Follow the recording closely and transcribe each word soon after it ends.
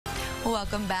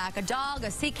Welcome back. A dog,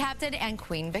 a sea captain, and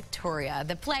Queen Victoria.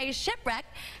 The play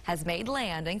Shipwrecked has made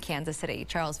land in Kansas City.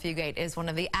 Charles Fugate is one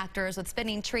of the actors with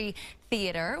Spinning Tree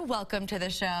Theater. Welcome to the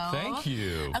show. Thank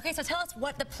you. Okay, so tell us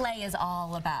what the play is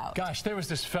all about. Gosh, there was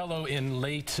this fellow in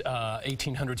late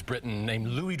 1800s Britain named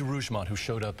Louis de Rougemont who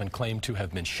showed up and claimed to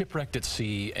have been shipwrecked at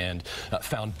sea and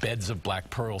found beds of black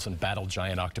pearls and battled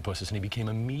giant octopuses, and he became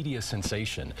a media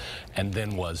sensation and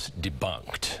then was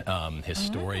debunked. His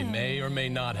story may or may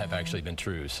not have actually been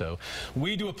true. So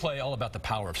we do a play all about the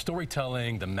power of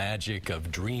storytelling, the magic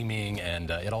of dreaming, and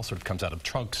it all sort of comes out of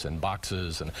trunks and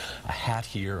boxes and a hat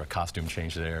here, a costume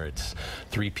change there. It's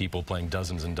 3 people playing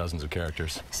dozens and dozens of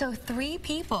characters. So 3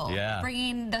 people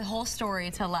bringing the whole story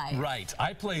to life. Right.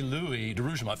 I play Louis de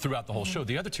Rougemont throughout the whole show.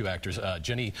 The other 2 actors,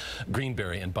 Jenny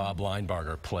Greenberry and Bob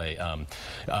Linebarger, play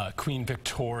Queen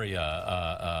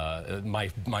Victoria,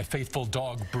 my faithful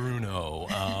dog Bruno,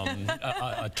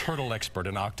 a turtle expert,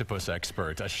 an octopus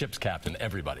expert, a ship's captain,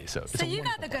 everybody. So you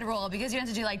got the good role because you have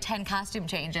to do like 10 costume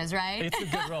changes, right? It's a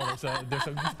good role. There's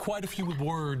quite a few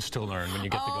words to learn when you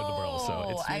get to go to the role.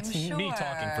 So it's me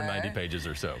talking for 90 pages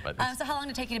or so. But so how long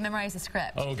did it take you to memorize the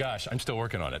script? Oh gosh, I'm still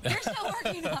working on it. You're still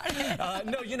working on it.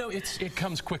 No, you know, it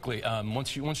comes quickly.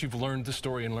 Once you've learned the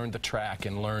story and learned the track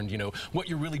and learned, you know, what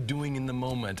you're really doing in the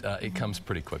moment, it comes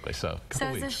pretty quickly. So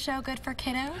is this show good for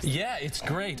kiddos? Yeah, it's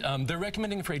great. They're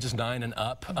recommending it for ages 9 and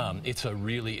up. It's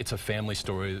a family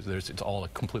story. It's all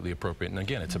completely appropriate. And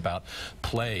again, it's about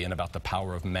play and about the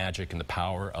power of magic and the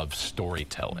power of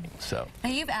storytelling. So now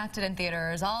you've acted in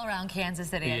theaters all around Kansas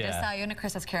City. I just saw you in A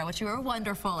Christmas Carol, which you were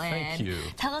wonderful in. Thank you.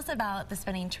 Tell us about the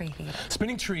Spinning Tree Theater.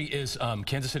 Spinning Tree is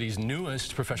Kansas City's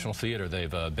newest professional theater. They've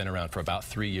been around for about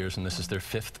 3 years, and this is their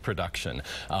 5th production.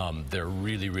 They're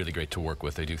really, really great to work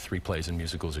with. They do 3 plays and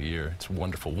musicals a year. It's a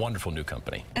wonderful, wonderful new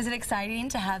company. Is it exciting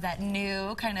to have that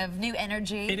new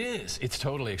energy? It is. It's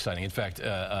totally exciting. In fact,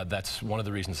 that's one of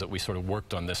the reasons that we sort of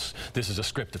worked on this. This is a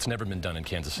script that's never been done in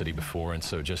Kansas City before, and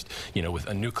so just, you know, with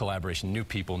a new collaboration, new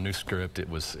people, new script,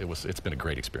 it's been a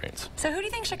great experience. So who do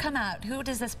you think should come out? Who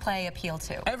does this play appeal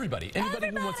to? Everybody. Anybody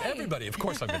who wants, everybody. Of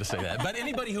course I'm going to say that. But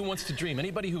anybody who wants to dream,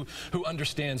 anybody who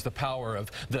understands the power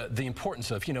of the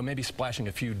importance of, you know, maybe splashing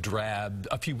a few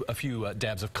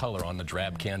dabs of color on the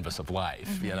drab canvas of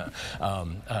life. You know,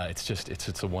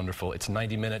 it's a wonderful. It's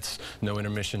 90 minutes, no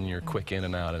intermission. You're quick in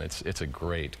and out, and it's a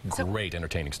great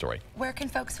entertaining story. Where can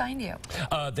folks find you?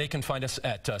 They can find us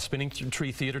at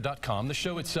spinningtreetheater.com. The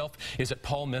show itself is at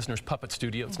Paul Mesner's Puppet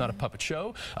Studio. It's not a puppet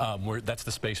show. That's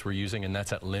the space we're using, and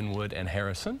that's at Linwood and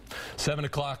Harrison. 7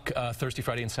 o'clock Thursday,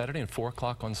 Friday, and Saturday, and 4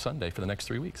 o'clock on Sunday for the next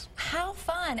 3 weeks. How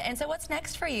fun! And so what's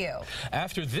next for you?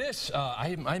 After this,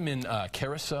 I'm in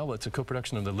Carousel. It's a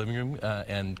co-production of The Living Room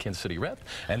and Kansas City Rep,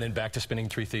 and then back to Spinning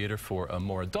Tree Theater for a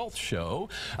more adult show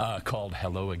called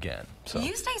Hello Again. So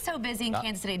you stay so busy in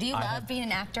Kansas City. Do you love being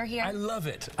an actor here? I love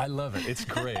it. I love it. It's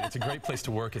great. It's a great place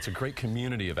to work. It's a great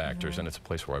community of actors, and it's a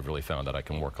place where I've really found that I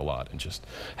can work a lot and just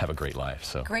have a great life.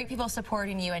 So great people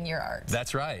supporting you and your art.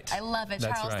 That's right. I love it.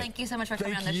 Charles, thank you so much for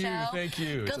coming on the show. Thank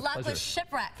you. Good luck with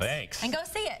Shipwrecked. Thanks. And go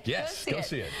see it. Yes, go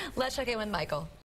see it. Let's check in with Michael.